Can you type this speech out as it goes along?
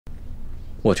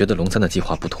我觉得龙三的计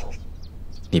划不妥。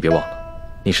你别忘了，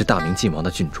你是大明晋王的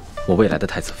郡主，我未来的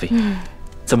太子妃，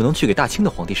怎么能去给大清的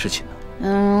皇帝侍寝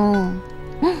呢？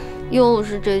又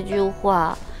是这句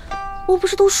话。我不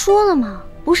是都说了吗？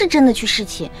不是真的去侍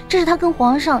寝，这是他跟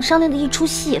皇上商量的一出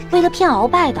戏，为了骗鳌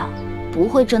拜的，不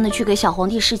会真的去给小皇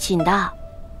帝侍寝的。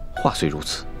话虽如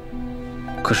此，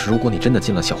可是如果你真的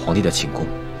进了小皇帝的寝宫，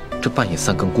这半夜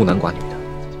三更孤男寡女的，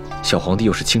小皇帝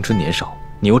又是青春年少，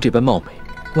你又这般貌美，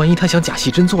万一他想假戏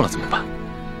真做了怎么办？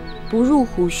不入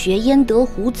虎穴焉得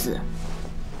虎子。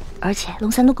而且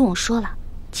龙三都跟我说了，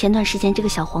前段时间这个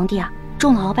小皇帝啊，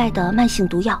中了鳌拜的慢性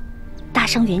毒药，大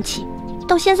伤元气，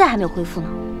到现在还没有恢复呢。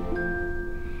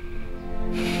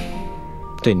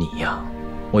对你呀，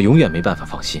我永远没办法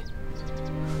放心。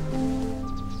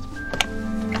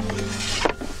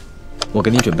我给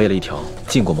你准备了一条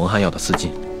浸过蒙汗药的丝巾，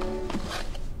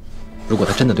如果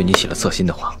他真的对你起了色心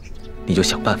的话，你就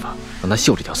想办法让他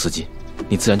嗅这条丝巾，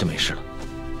你自然就没事了。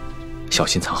小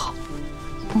心藏好。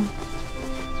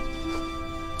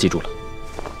记住了，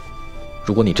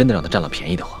如果你真的让他占了便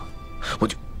宜的话，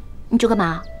你就干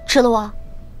嘛？吃了我？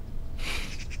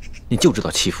你就知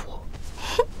道欺负我，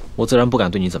我自然不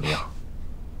敢对你怎么样。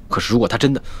可是如果他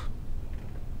真的，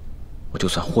我就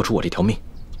算豁出我这条命，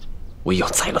我也要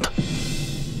宰了他。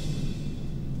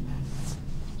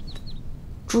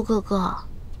朱哥哥，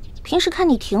平时看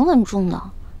你挺稳重的，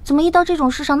怎么一到这种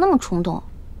事上那么冲动？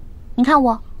你看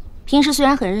我，平时虽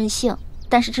然很任性，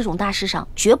但是这种大事上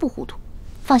绝不糊涂。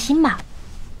放心吧，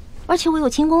而且我有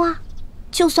轻功啊，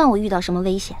就算我遇到什么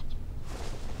危险，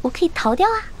我可以逃掉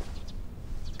啊。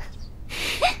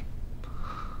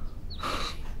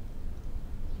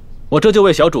我这就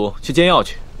为小主去煎药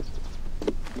去。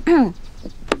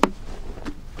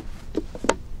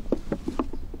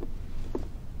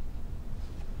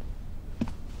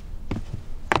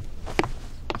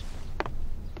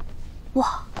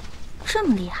哇，这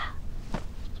么厉害！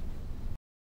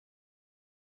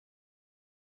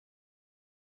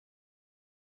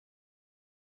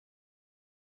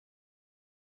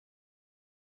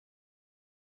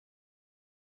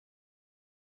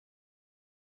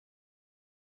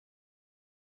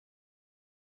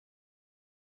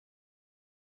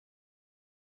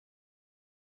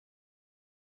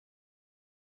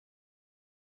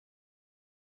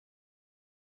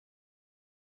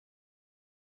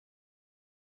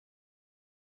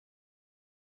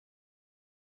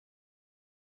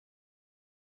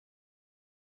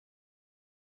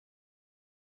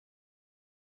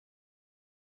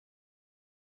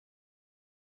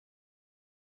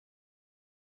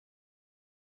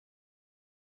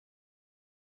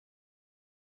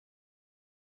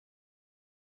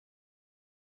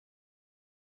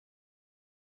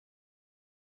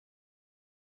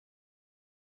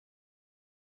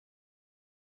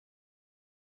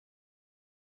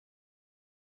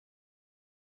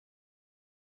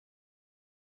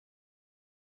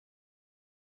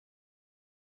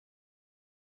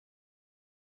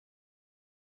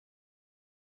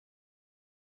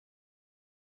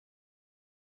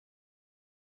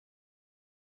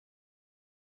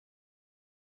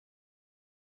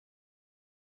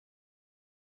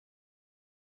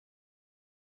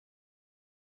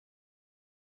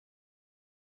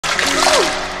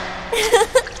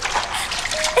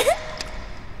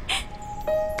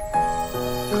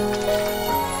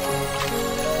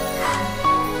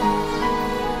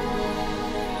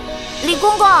李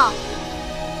公公，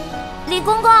李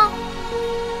公公，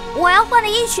我要换的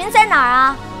衣裙在哪儿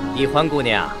啊？易欢姑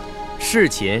娘，侍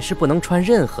寝是不能穿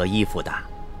任何衣服的。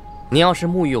你要是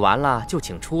沐浴完了，就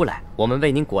请出来，我们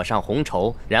为您裹上红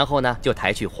绸，然后呢，就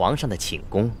抬去皇上的寝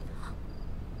宫。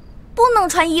不能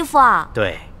穿衣服啊？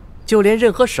对，就连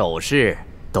任何首饰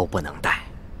都不能戴。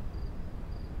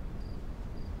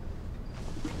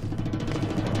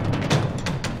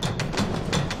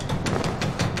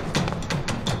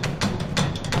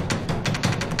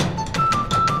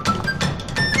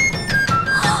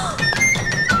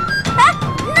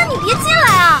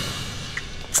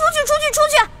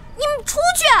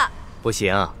不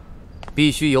行，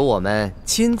必须由我们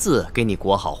亲自给你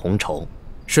裹好红绸，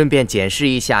顺便检视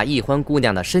一下易欢姑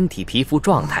娘的身体皮肤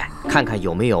状态，看看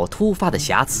有没有突发的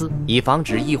瑕疵，以防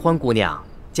止易欢姑娘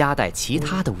夹带其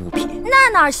他的物品。那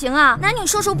哪行啊，男女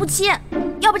授受不亲。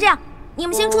要不这样，你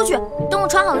们先出去，等我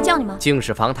穿好了叫你们。敬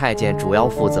事房太监主要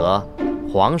负责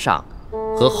皇上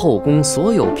和后宫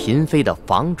所有嫔妃的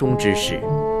房中之事。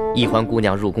易欢姑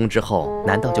娘入宫之后，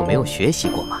难道就没有学习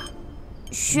过吗？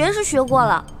学是学过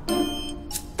了，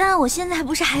但我现在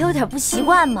不是还有点不习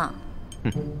惯吗？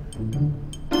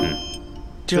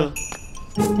这，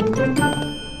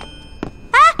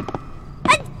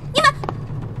哎，你们，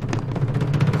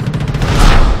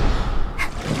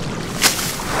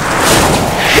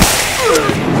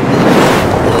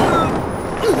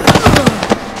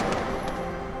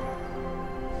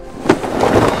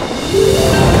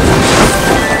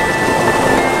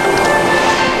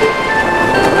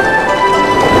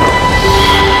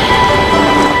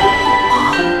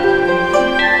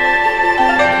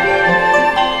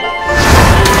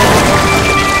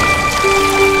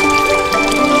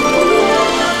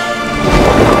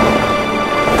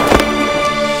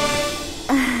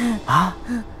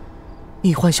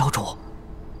易欢小主，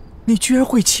你居然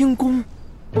会轻功？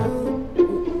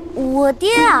我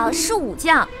爹啊是武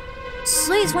将，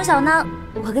所以从小呢，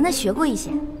我跟他学过一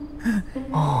些。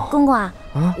哦，公公啊，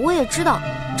我也知道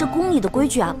这宫里的规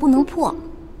矩啊不能破，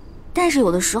但是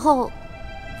有的时候，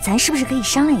咱是不是可以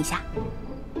商量一下？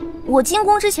我进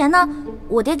宫之前呢，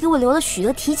我爹给我留了许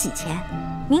多提起钱，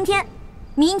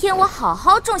明天我好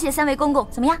好重谢3位公公，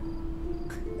怎么样？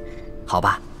好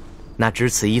吧，那只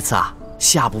此一次啊，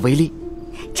下不为例。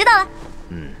知道了。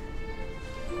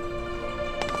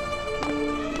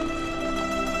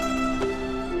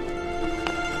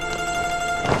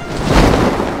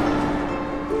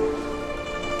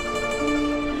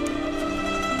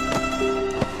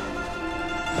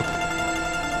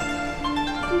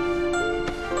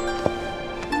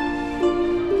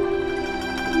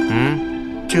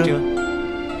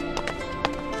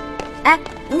哎，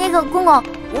那个公公，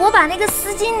我把那个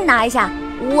丝巾拿一下，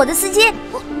我的丝巾，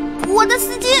我的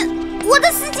丝巾，我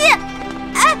的丝巾！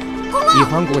哎，公公，易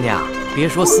欢姑娘，别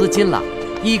说丝巾了，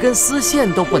一根丝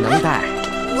线都不能带。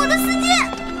我的丝巾，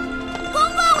公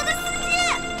公，我的丝巾！